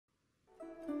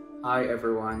Hi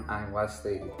everyone, I'm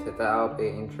Wesley. Today I'll be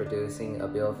introducing a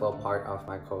beautiful part of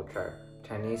my culture,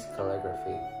 Chinese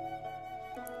calligraphy.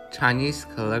 Chinese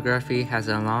calligraphy has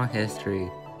a long history.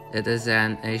 It is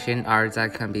an ancient art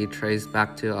that can be traced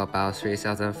back to about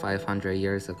 3,500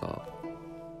 years ago.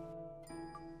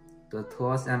 The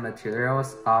tools and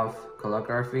materials of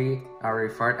calligraphy are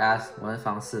referred as 文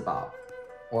房四宝,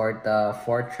 or the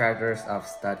four treasures of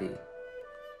study.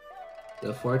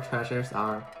 The four treasures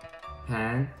are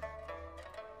pen,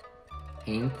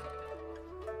 ink,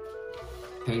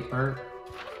 paper,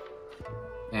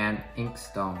 and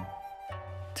inkstone.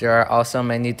 There are also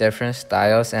many different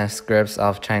styles and scripts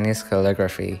of Chinese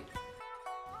calligraphy.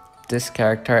 This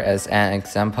character is an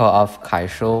example of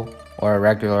kaishu, or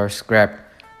regular script,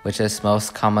 which is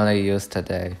most commonly used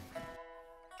today.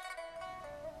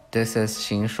 This is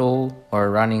xingshu, or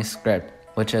running script,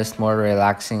 which is more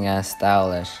relaxing and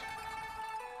stylish.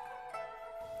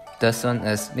 This one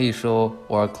is lishu,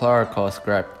 or clerical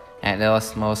script, and it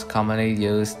was most commonly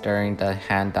used during the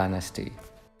Han Dynasty.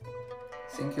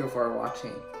 Thank you for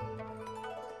watching.